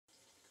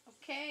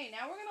Okay,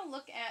 now we're going to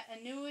look at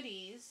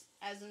annuities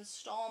as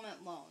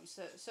installment loans.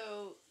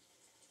 So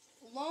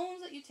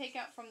loans that you take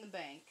out from the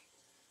bank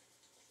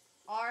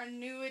are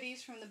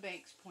annuities from the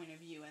bank's point of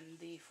view, and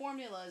the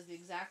formula is the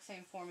exact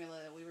same formula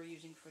that we were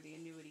using for the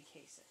annuity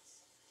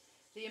cases.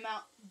 The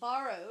amount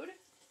borrowed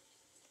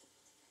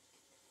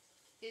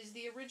is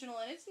the original,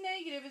 and it's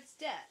negative, it's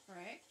debt,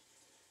 right?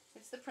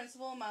 It's the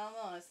principal amount of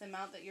the loan. It's the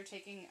amount that you're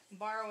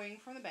borrowing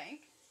from the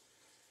bank.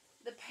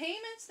 The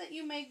payments that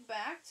you make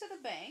back to the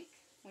bank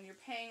when you're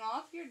paying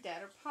off your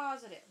debt are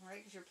positive, right?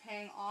 Because you're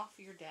paying off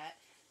your debt,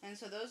 and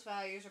so those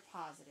values are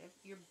positive.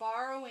 You're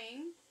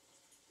borrowing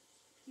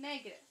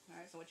negative, all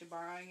right? So what you're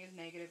borrowing is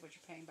negative, what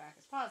you're paying back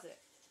is positive.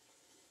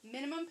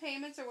 Minimum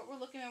payments are what we're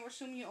looking at. We're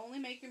assuming you only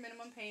make your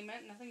minimum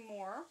payment, nothing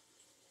more.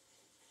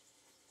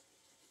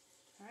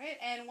 All right,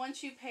 and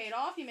once you pay it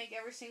off, you make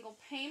every single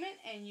payment,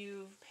 and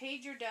you've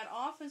paid your debt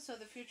off, and so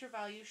the future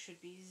value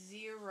should be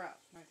 0.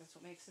 Right, that's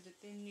what makes it the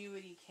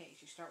annuity case.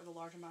 You start with a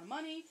large amount of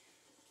money,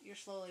 you're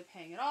slowly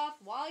paying it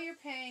off. While you're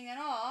paying it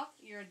off,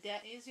 your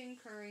debt is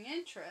incurring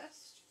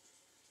interest,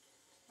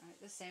 right,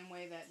 the same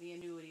way that the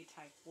annuity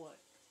type would.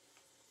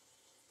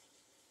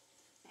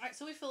 All right,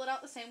 so we fill it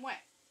out the same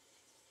way.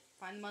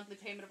 Find the monthly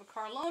payment of a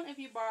car loan. If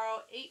you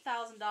borrow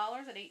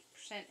 $8,000 at 8%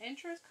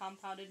 interest,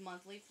 compounded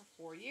monthly for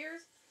 4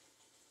 years,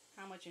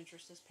 how much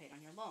interest is paid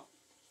on your loan.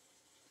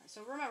 Right,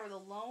 so remember, the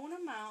loan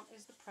amount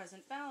is the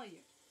present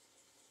value.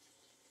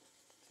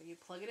 So you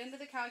plug it into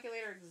the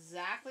calculator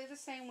exactly the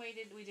same way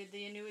we did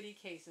the annuity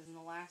cases in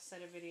the last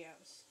set of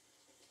videos.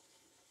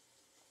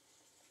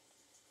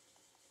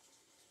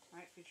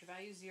 Alright, future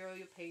value 0,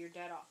 you'll pay your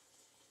debt off.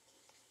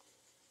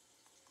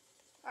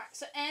 Alright,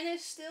 so N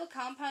is still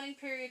compounding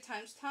period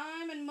times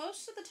time, and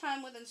most of the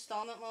time with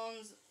installment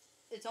loans,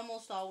 it's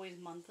almost always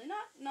monthly.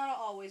 Not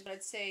always, but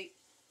I'd say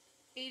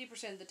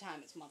 80% of the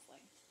time it's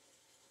monthly.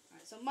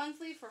 Alright, so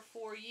monthly for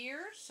 4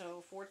 years,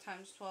 so 4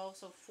 times 12,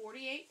 so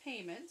 48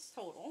 payments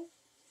total.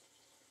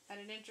 At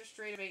an interest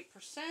rate of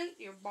 8%,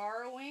 you're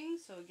borrowing,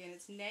 so again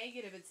it's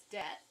negative, it's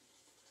debt.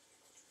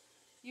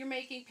 You're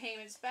making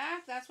payments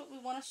back, that's what we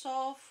want to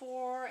solve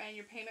for, and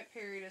your payment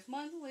period is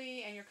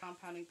monthly, and your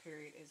compounding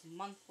period is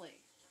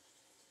monthly.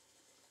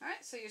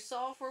 Alright, so you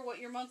solve for what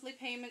your monthly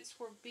payments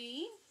will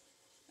be,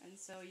 and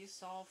so you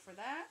solve for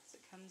that, so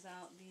it comes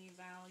out the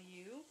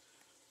value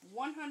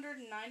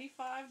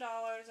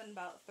 $195 and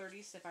about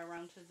 30 cents, if I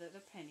round to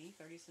the penny,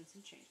 30 cents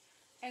and change.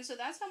 And so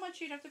that's how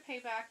much you'd have to pay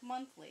back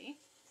monthly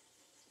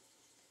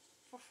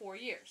for 4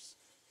 years.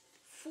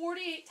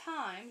 48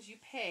 times you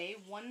pay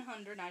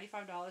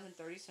 $195.30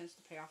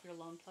 to pay off your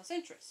loan plus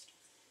interest.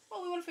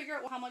 Well, we want to figure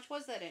out, well, how much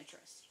was that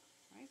interest?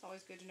 Right? It's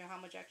always good to know how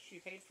much extra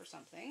you paid for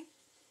something.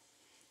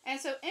 And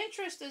so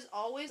interest is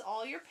always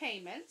all your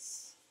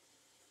payments.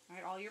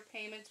 Right? All your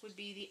payments would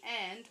be the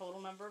N,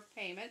 total number of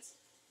payments,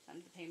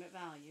 times the payment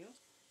value,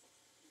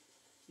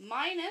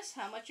 minus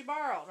how much you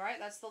borrowed, right?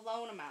 That's the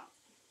loan amount.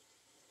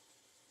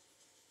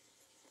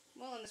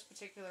 Well, in this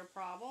particular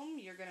problem,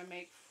 you're going to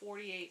make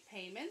 48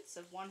 payments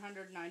of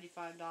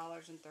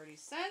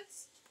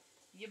 $195.30.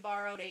 You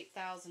borrowed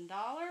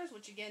 $8,000,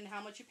 which again,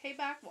 how much you pay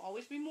back will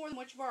always be more than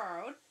what you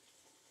borrowed.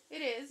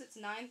 It is. It's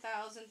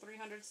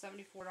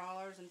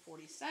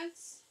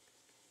 $9,374.40.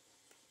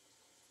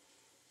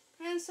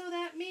 And so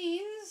that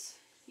means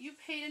you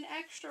paid an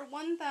extra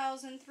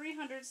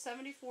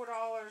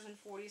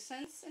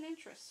 $1,374.40 in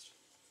interest.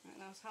 And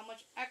that's how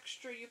much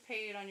extra you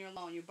paid on your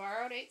loan. You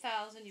borrowed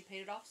 $8,000, you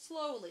paid it off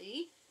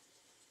slowly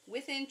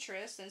with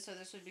interest, and so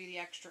this would be the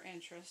extra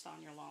interest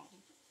on your loan.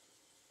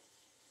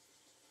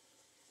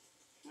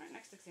 All right,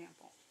 next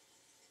example.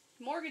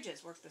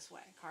 Mortgages work this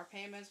way. Car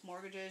payments,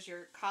 mortgages,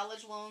 your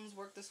college loans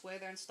work this way.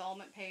 They're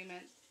installment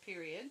payment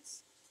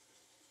periods.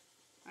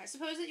 All right,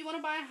 suppose that you want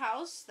to buy a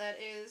house that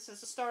is a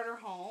starter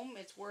home.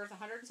 It's worth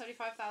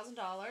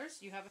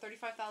 $175,000. You have a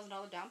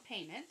 $35,000 down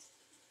payment.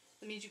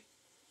 That means you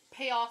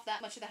pay off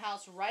that much of the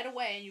house right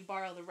away and you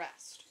borrow the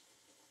rest.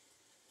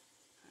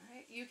 All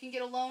right, you can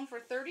get a loan for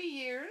 30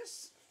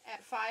 years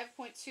at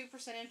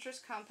 5.2%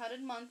 interest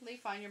compounded monthly.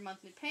 Find your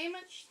monthly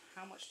payments.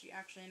 How much do you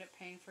actually end up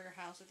paying for your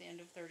house at the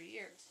end of 30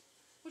 years?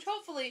 Which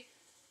hopefully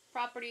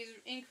properties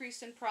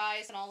increase in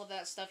price and all of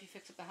that stuff. You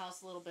fix up the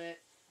house a little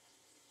bit,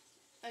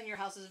 and your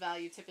house's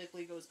value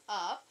typically goes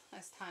up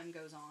as time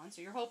goes on.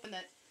 So you're hoping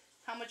that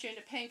how much you end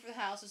up paying for the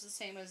house is the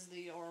same as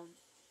or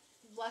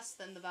less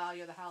than the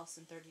value of the house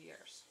in 30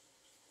 years.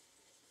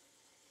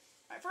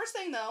 All right, first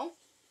thing though,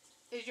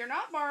 is you're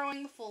not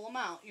borrowing the full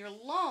amount. Your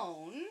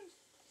loan,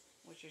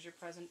 which is your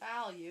present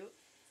value,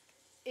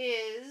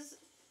 is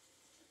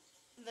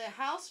the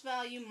house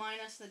value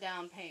minus the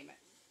down payment.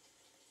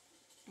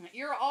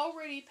 You're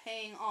already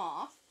paying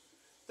off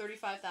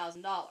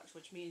 $35,000,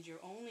 which means you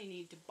only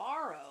need to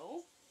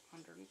borrow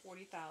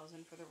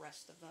 $140,000 for the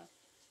rest of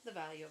the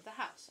value of the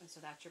house, and so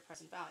that's your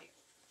present value.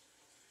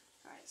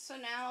 All right, so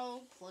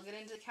now plug it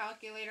into the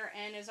calculator.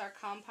 N is our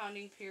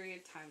compounding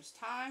period times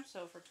time.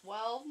 So for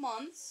 12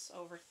 months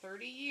over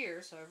 30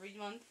 years, so every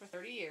month for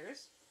 30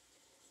 years,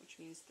 which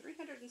means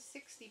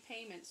 360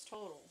 payments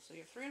total. So you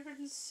have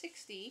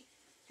 360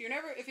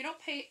 if you don't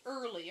pay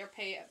early or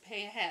pay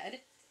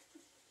ahead,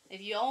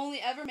 if you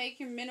only ever make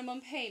your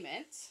minimum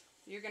payment,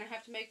 you're going to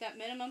have to make that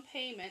minimum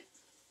payment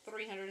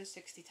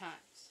 360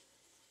 times.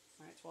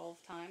 All right,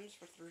 12 times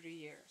for 30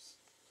 years.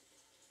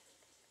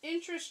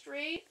 Interest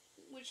rate,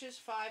 which is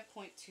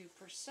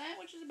 5.2%,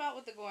 which is about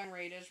what the going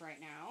rate is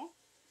right now.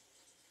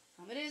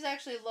 It is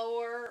actually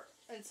lower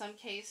in some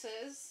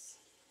cases,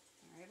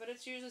 all right, but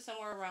it's usually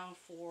somewhere around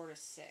 4 to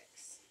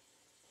 6.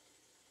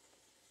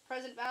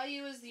 Present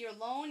value is your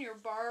loan. You're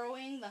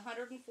borrowing the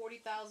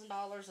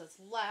 $140,000 that's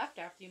left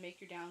after you make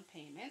your down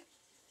payment.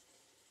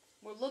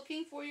 We're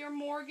looking for your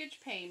mortgage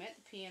payment,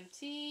 the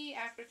PMT.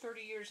 After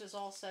 30 years is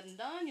all said and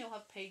done, you'll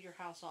have paid your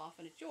house off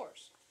and it's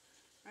yours.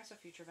 All right, so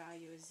future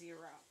value is 0.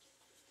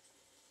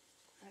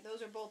 Right,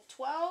 those are both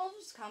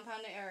 12s,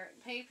 compounding or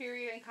pay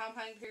period and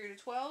compounding period of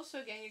 12. So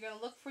again, you're going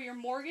to look for your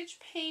mortgage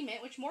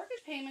payment, which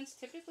mortgage payments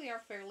typically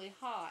are fairly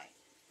high.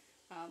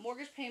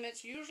 Mortgage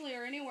payments usually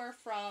are anywhere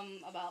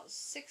from about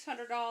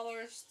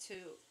 $600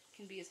 to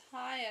can be as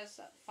high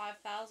as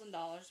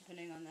 $5,000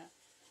 depending on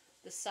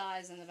the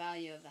size and the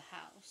value of the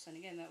house. And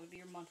again, that would be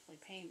your monthly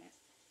payment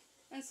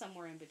and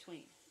somewhere in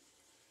between.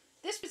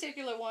 This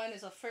particular one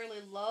is a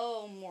fairly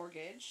low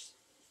mortgage.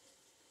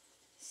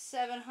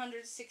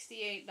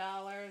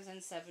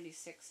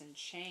 $768.76 and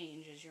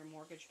change is your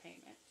mortgage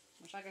payment,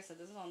 which, like I said,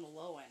 this is on the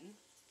low end.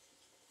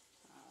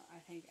 I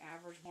think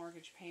average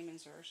mortgage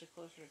payments are actually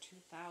closer to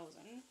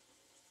 $2,000.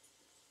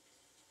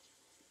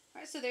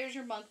 Alright, so there's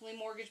your monthly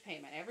mortgage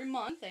payment. Every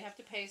month they have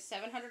to pay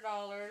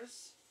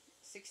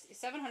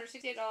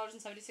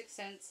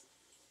 $768.76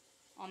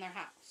 on their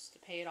house to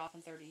pay it off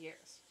in 30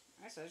 years.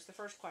 Alright, so there's the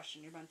first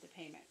question, your monthly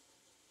payment.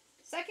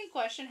 Second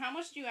question, how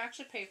much do you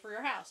actually pay for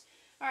your house?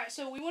 Alright,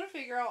 so we want to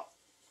figure out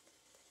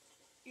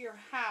your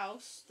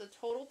house, the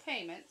total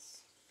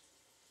payments.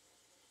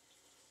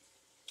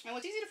 And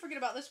what's easy to forget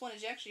about this one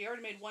is you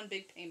already made one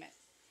big payment.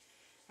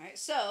 Alright,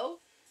 so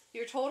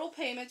your total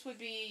payments would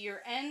be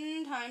your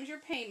N times your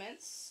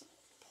payments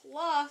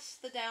plus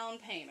the down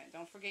payment.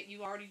 Don't forget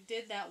you already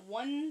did that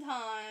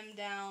one-time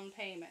down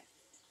payment.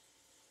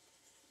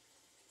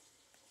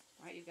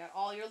 Alright, you've got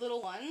all your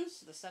little ones,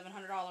 the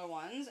 $700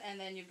 ones, and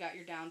then you've got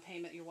your down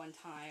payment, your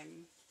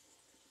one-time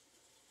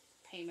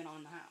payment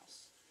on the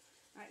house.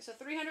 Alright, so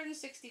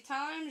 360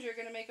 times, you're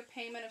going to make a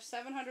payment of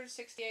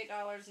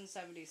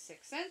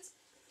 $768.76,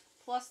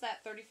 plus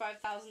that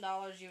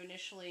 $35,000 you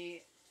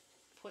initially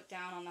put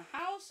down on the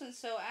house. And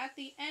so at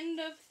the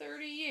end of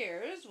 30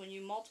 years, when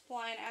you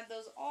multiply and add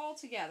those all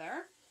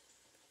together,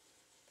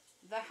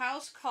 the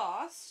house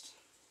cost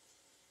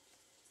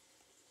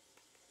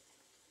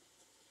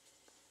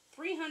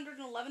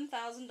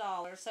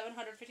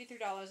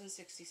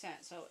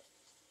 $311,753.60. So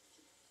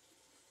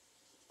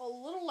a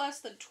little less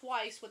than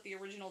twice what the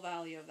original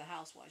value of the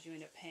house was you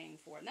end up paying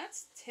for. And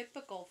that's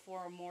typical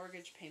for a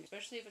mortgage payment,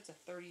 especially if it's a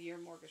 30-year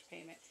mortgage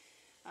payment.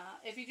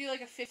 If you do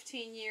like a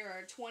 15-year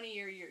or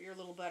 20-year, you're a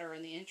little better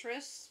in the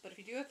interest. But if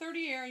you do a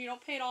 30-year and you don't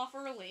pay it off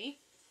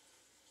early,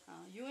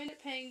 you end up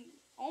paying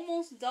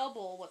almost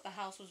double what the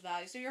house was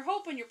valued. So you're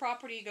hoping your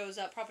property goes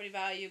up, property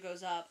value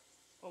goes up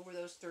over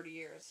those 30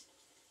 years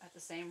at the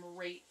same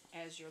rate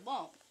as your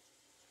loan,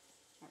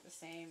 or the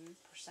same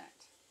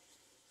percent.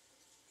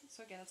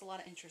 So again, that's a lot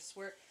of interest.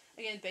 Where,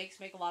 again, banks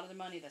make a lot of their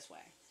money this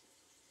way.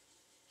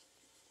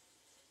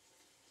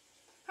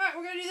 Alright,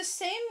 we're going to do the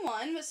same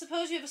one, but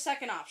suppose you have a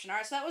second option.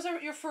 Alright, so that was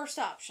your first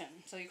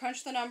option. So you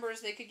crunch the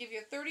numbers. They could give you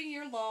a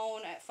 30-year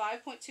loan at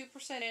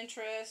 5.2%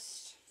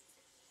 interest.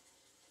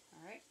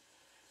 Alright.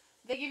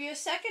 They give you a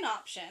second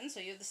option.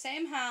 So you have the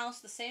same house,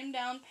 the same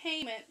down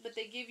payment, but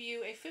they give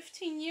you a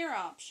 15-year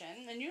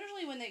option. And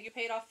usually when you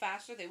pay it off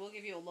faster, they will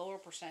give you a lower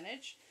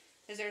percentage,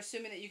 because they're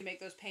assuming that you can make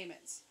those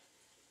payments.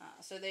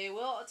 So they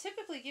will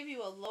typically give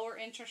you a lower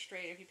interest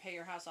rate if you pay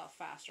your house off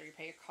faster, you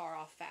pay your car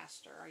off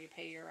faster, or you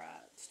pay your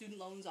student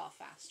loans off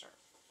faster.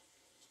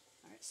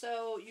 Alright,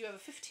 so you have a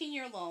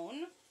 15-year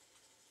loan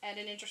at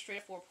an interest rate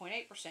of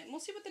 4.8%. And we'll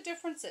see what the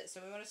difference is.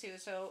 So we want to see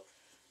this. So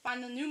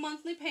find the new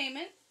monthly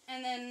payment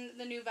and then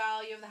the new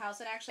value of the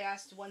house. And actually I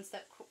asked one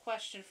step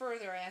question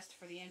further. I asked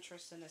for the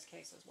interest in this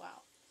case as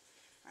well.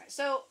 Alright,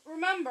 so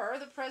remember,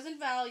 the present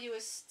value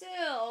is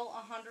still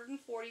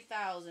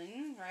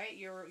 $140,000, right?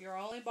 You're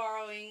only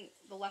borrowing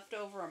the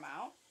leftover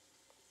amount.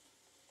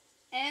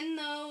 N,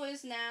 though,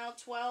 is now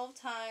 12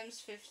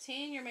 times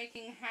 15. You're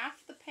making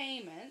half the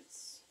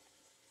payments.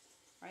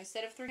 Right?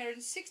 Instead of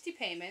 360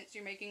 payments,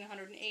 you're making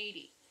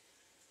 180.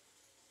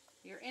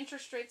 Your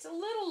interest rate's a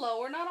little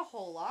lower, not a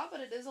whole lot,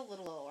 but it is a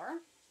little lower.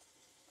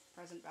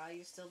 Present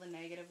value is still the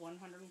negative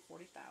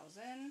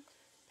 $140,000.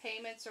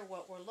 Payments are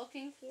what we're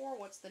looking for.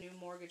 What's the new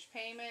mortgage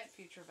payment?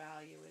 Future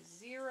value is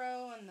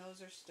 0, and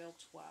those are still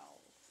 12.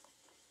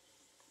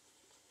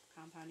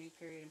 Compounding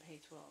period and pay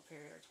 12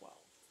 period are 12.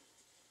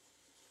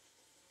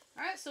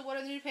 Alright, so what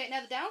are the new payments?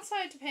 Now the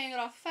downside to paying it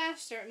off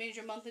faster, it means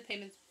your monthly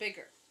payment's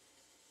bigger.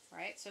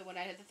 Right? So when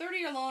I had the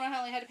 30-year loan, I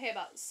only had to pay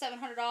about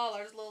 $700,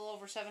 a little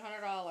over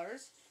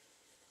 $700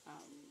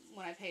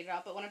 when I paid it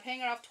off. But when I'm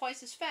paying it off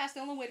twice as fast,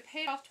 the only way to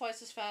pay it off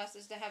twice as fast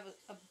is to have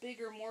a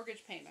bigger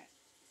mortgage payment.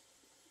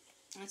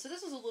 And so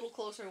this is a little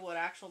closer to what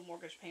actual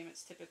mortgage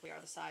payments typically are,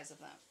 the size of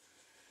them.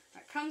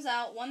 It comes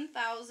out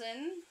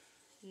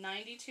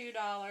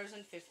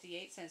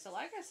 $1,092.58. So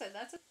like I said,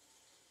 that's a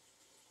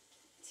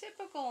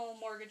typical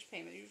mortgage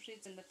payment. Usually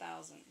it's in the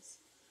thousands.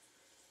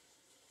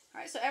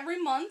 Alright, so every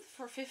month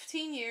for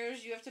 15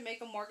 years, you have to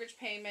make a mortgage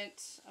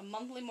payment, a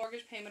monthly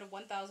mortgage payment of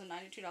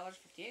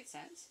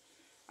 $1,092.58.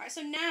 Alright,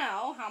 so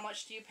now, how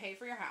much do you pay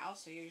for your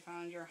house? So you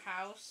found your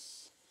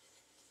house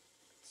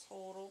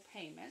total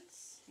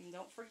payments. And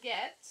don't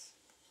forget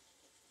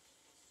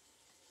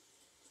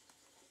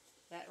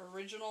that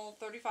original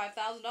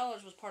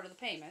 $35,000 was part of the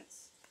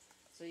payments.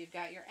 So you've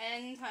got your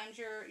N times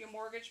your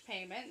mortgage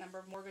payment, number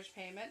of mortgage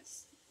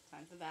payments,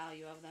 times the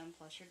value of them,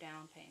 plus your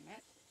down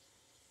payment.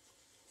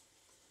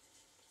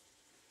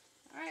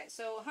 Alright,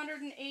 so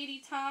 180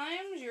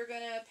 times, you're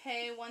going to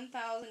pay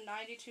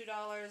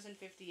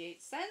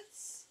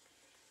 $1,092.58.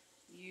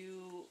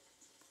 You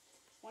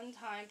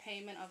one-time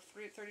payment of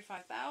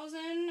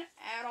 $35,000.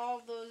 Add all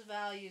of those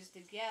values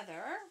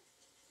together,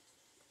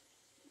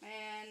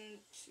 and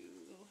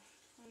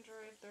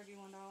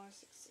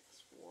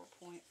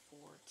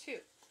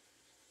 $231.664.42.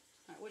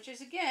 Right, which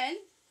is again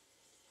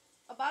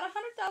about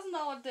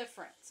 $100,000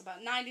 difference,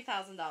 about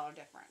 $90,000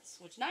 difference.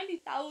 Which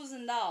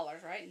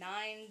 $90,000, right?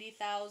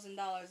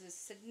 $90,000 is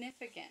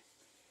significant.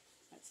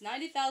 That's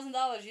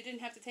 $90,000 you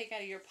didn't have to take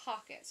out of your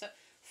pocket. So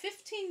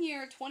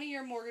 15-year,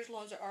 20-year mortgage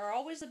loans are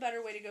always a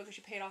better way to go because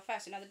you pay it off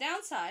faster. Now the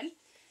downside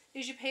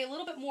is you pay a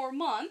little bit more a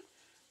month,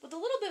 but the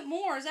little bit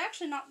more is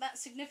actually not that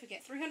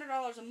significant.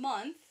 $300 a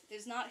month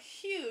is not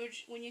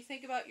huge when you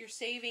think about you're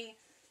saving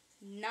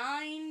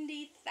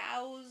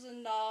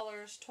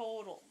 $90,000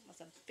 total.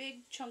 That's a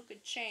big chunk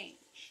of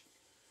change.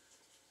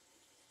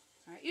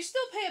 Alright, you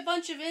still pay a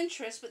bunch of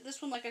interest, but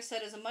this one, like I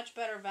said, is a much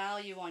better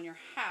value on your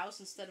house.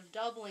 Instead of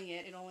doubling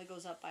it, it only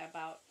goes up by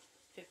about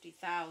 $50,000.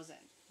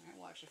 Alright,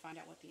 we'll actually find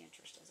out what the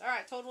interest is.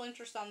 Alright, total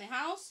interest on the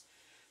house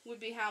would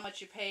be how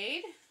much you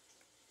paid.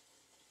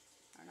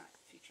 Or not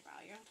future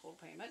value, total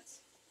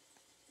payments.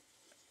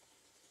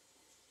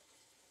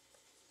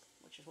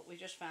 Which is what we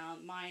just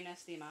found,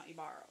 minus the amount you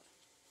borrowed.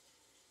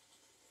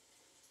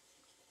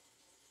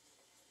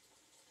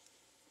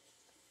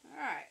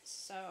 Alright,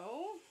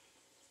 so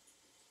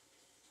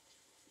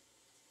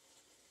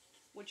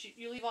which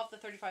you leave off the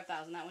 $35,000.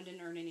 That one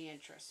didn't earn any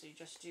interest, so you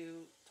just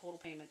do total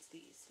payments.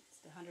 These, it's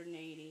the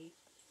 180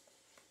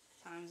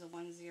 times the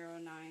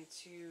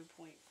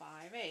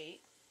 1092.58.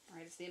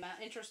 Alright, it's the amount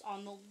of interest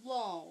on the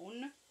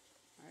loan.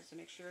 Alright, so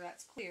make sure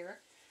that's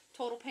clear.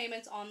 Total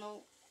payments on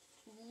the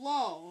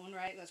loan,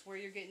 right? That's where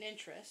you're getting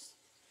interest.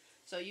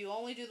 So you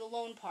only do the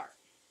loan part.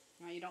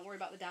 Right? You don't worry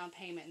about the down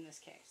payment in this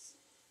case.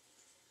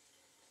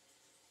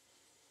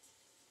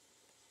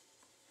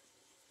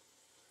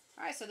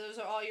 Alright, so those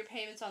are all your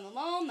payments on the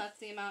loan. That's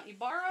the amount you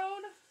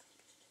borrowed.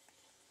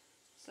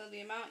 So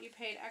the amount you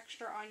paid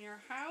extra on your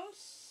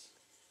house,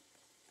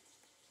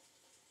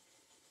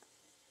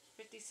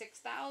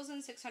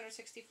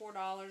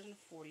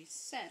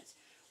 $56,664.40,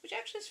 which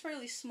actually is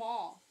fairly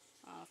small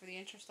for the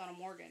interest on a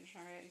mortgage,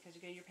 alright, because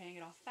again, you're paying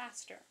it off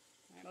faster.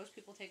 Right? Most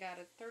people take out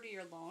a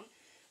 30-year loan,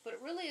 but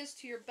it really is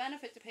to your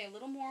benefit to pay a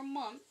little more a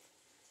month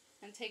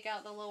and take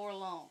out the lower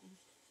loan.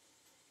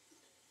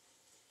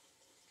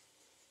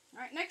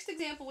 Alright, next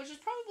example, which is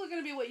probably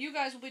going to be what you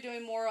guys will be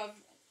doing more of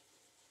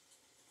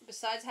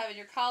besides having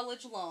your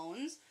college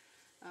loans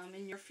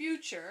in your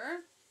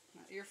future.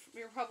 Your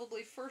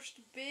probably first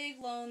big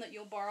loan that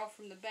you'll borrow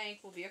from the bank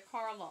will be a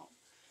car loan.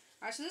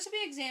 Alright, so this will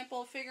be an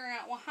example of figuring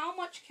out, well, how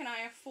much can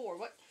I afford?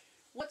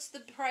 What's the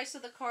price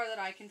of the car that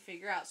I can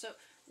figure out? So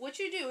what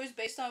you do is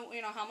based on,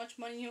 how much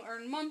money you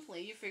earn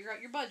monthly, you figure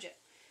out your budget.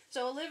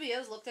 So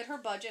Olivia's looked at her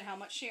budget, how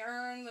much she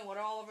earns, and what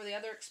all of the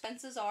other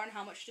expenses are, and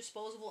how much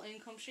disposable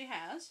income she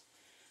has.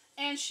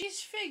 And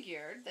she's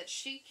figured that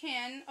she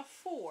can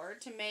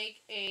afford to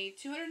make a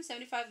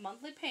 $275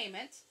 monthly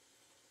payment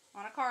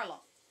on a car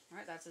loan.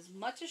 Right, that's as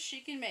much as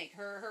she can make.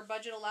 Her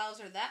budget allows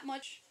her that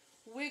much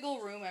wiggle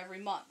room every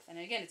month. And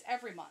again, it's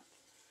every month.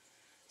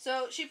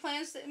 So she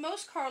plans that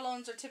most car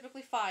loans are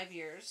typically 5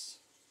 years.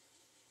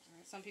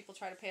 Right, some people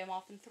try to pay them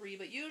off in 3,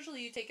 but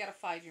usually you take out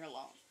a 5-year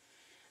loan.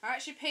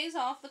 Alright, she pays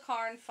off the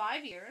car in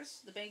 5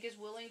 years. The bank is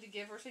willing to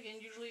give her, so again,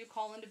 usually you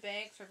call into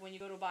banks, or when you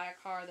go to buy a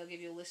car, they'll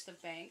give you a list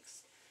of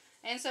banks.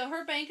 And so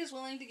her bank is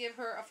willing to give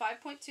her a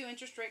 5.2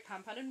 interest rate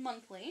compounded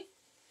monthly.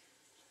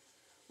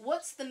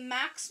 What's the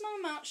maximum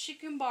amount she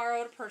can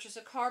borrow to purchase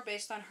a car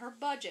based on her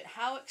budget?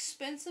 How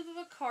expensive of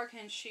a car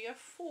can she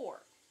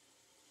afford?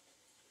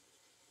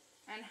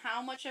 And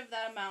how much of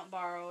that amount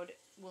borrowed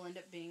will end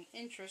up being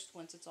interest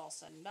once it's all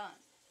said and done?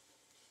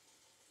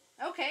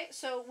 Okay,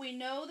 so we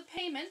know the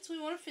payments.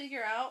 We want to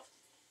figure out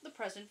the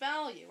present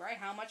value, right?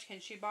 How much can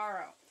she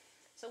borrow?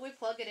 So we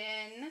plug it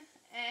in,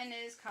 and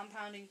is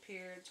compounding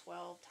period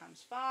 12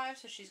 times 5,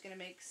 so she's going to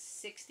make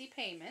 60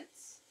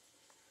 payments.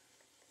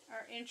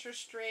 Our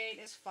interest rate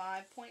is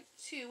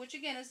 5.2, which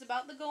again is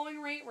about the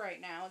going rate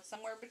right now. It's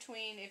somewhere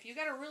between, if you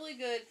got a really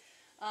good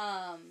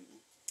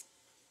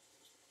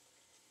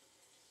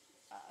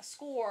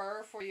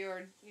score for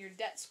your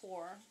debt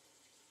score,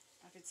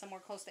 if it's somewhere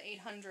close to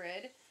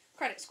 800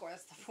 credit score,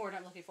 that's the word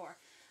I'm looking for.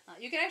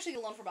 You can actually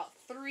get a loan for about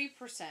 3%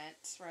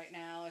 right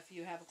now if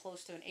you have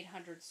close to an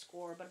 800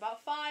 score, but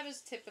about 5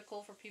 is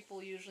typical for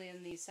people usually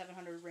in the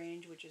 700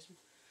 range, which is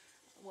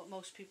what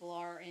most people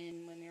are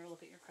in when you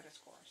look at your credit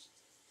scores.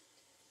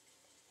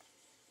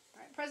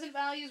 All right, present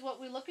value is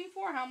what we're looking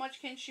for. How much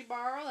can she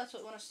borrow? That's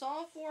what we want to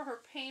solve for. Her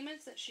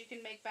payments that she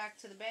can make back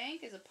to the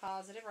bank is a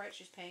positive, right?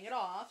 She's paying it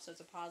off, so it's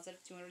a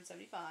positive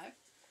 275.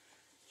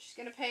 She's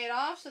going to pay it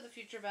off, so the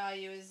future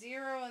value is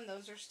 0, and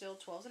those are still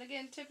 12s. And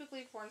again,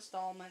 typically for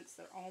installments,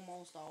 they're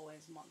almost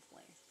always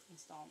monthly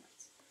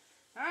installments.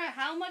 All right,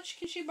 how much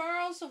can she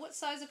borrow? So what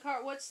size of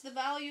car, what's the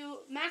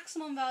value,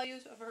 maximum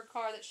value of her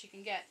car that she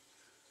can get?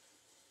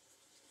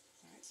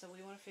 All right, so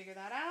we want to figure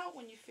that out.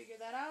 When you figure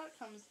that out, it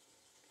comes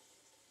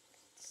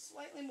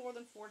slightly more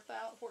than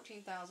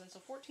 14,000, so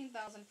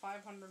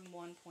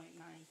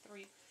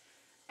 14,501.93.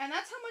 And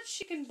that's how much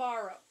she can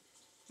borrow.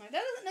 Right,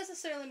 that doesn't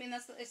necessarily mean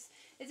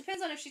it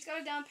depends on if she's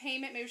got a down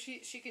payment. Maybe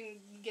she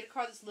can get a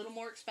car that's a little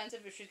more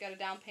expensive if she's got a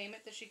down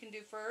payment that she can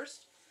do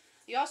first.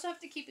 You also have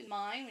to keep in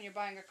mind when you're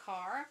buying a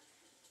car,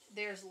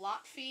 there's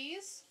lot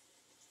fees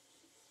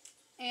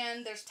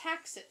and there's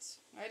taxes.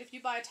 Right? If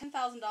you buy a $10,000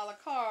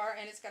 car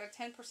and it's got a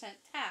 10%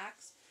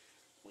 tax,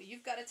 well,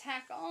 you've got to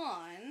tack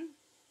on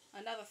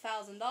another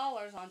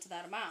 $1,000 onto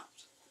that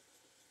amount.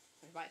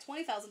 If you buy a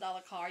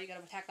 $20,000 car, you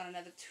got to tack on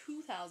another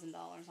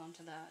 $2,000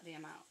 onto the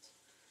amount.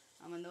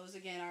 And those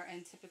again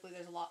and typically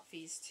there's lot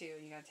fees too.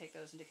 You got to take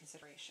those into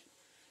consideration.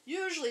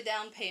 Usually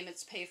down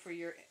payments pay for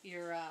your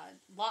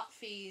lot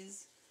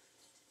fees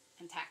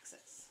and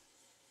taxes.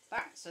 All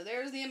right, so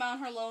there's the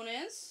amount her loan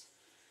is.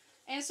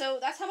 And so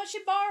that's how much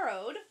she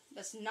borrowed.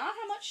 That's not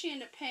how much she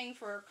ended up paying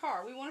for her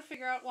car. We want to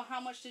figure out, well,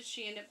 how much did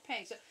she end up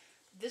paying? So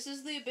this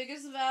is the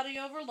biggest value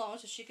of her loan,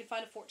 so she can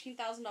find a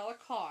 $14,000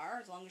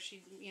 car as long as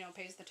she,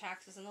 pays the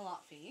taxes and the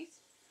lot fees.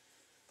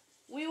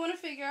 We want to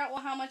figure out,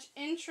 well, how much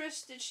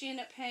interest did she end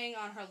up paying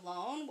on her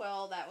loan?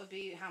 Well, that would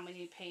be how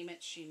many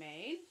payments she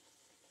made.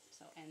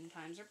 So n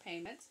times her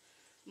payments,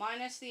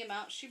 minus the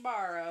amount she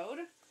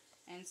borrowed.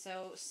 And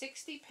so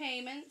 60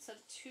 payments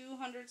of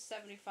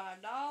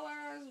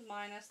 $275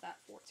 minus that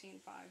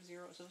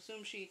 $1,450. So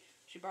assume she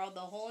borrowed the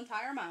whole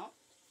entire amount.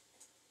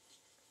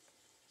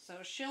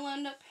 So she'll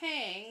end up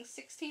paying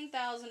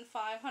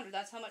 $16,500.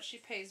 That's how much she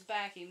pays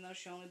back, even though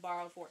she only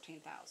borrowed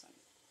 $14,000. That's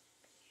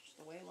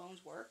the way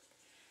loans work.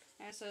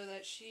 And so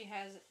that she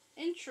has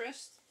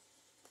interest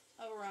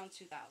of around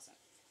 $2,000.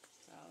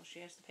 So she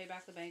has to pay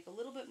back the bank a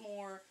little bit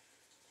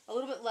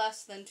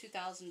less than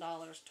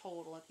 $2,000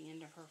 total at the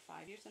end of her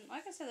 5 years. And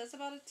like I said, that's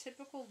about a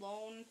typical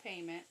loan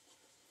payment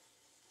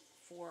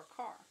for a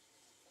car.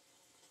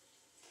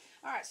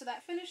 All right, so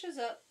that finishes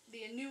up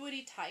the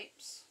annuity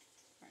types.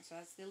 All right, so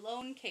that's the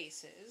loan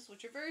cases,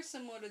 which are very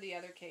similar to the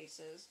other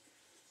cases.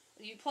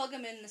 You plug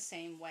them in the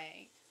same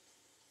way.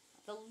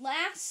 The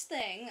last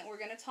thing that we're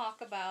going to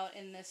talk about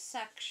in this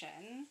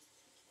section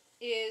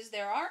is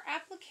there are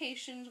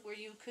applications where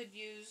you could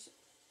use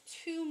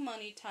two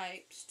money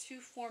types,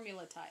 two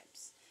formula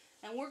types.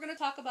 And we're going to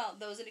talk about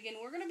those. And again,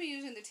 we're going to be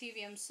using the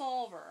TVM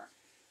solver.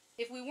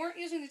 If we weren't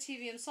using the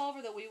TVM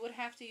solver, though, we would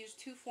have to use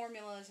two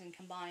formulas and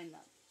combine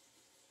them.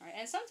 All right,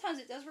 and sometimes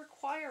it does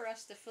require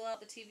us to fill out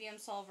the TVM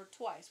solver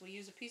twice. We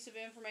use a piece of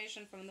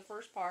information from the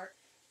first part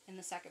and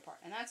the second part.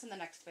 And that's in the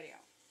next video.